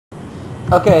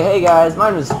Okay, hey guys, my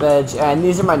name is FFEJ, and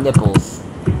these are my nipples.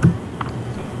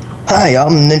 Hi,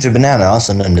 I'm Ninja Banana,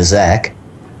 also known as Zach.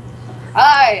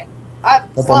 Hi, I'm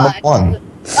Slut. One.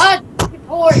 God,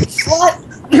 boy, slut.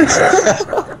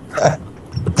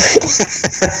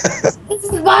 This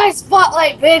is my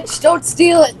spotlight, bitch. Don't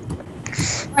steal it.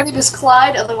 My name is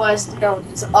Clyde, otherwise known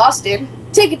as Austin.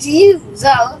 Take it to you,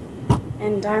 Zala.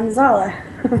 And I'm Zala.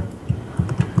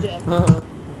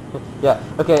 Yeah,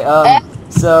 okay,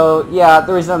 so, yeah,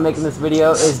 the reason I'm making this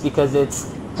video is because it's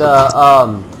the,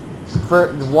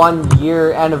 for 1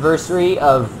 year anniversary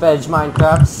of FFEJ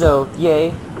Minecraft, so,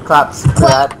 yay, claps for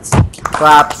that.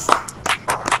 Claps.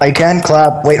 I can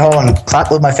clap. Wait, hold on.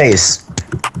 Clap with my face.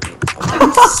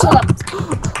 Shut up.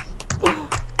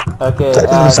 Okay, That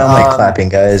doesn't sound like clapping,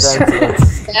 guys. Since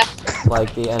it's,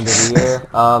 like, the end of the year,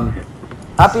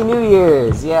 Happy New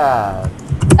Year's, yeah.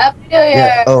 Happy New Year.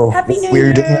 Yeah. Oh, Happy New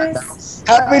we're doing that Year's.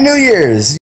 now. Happy New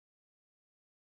Year's.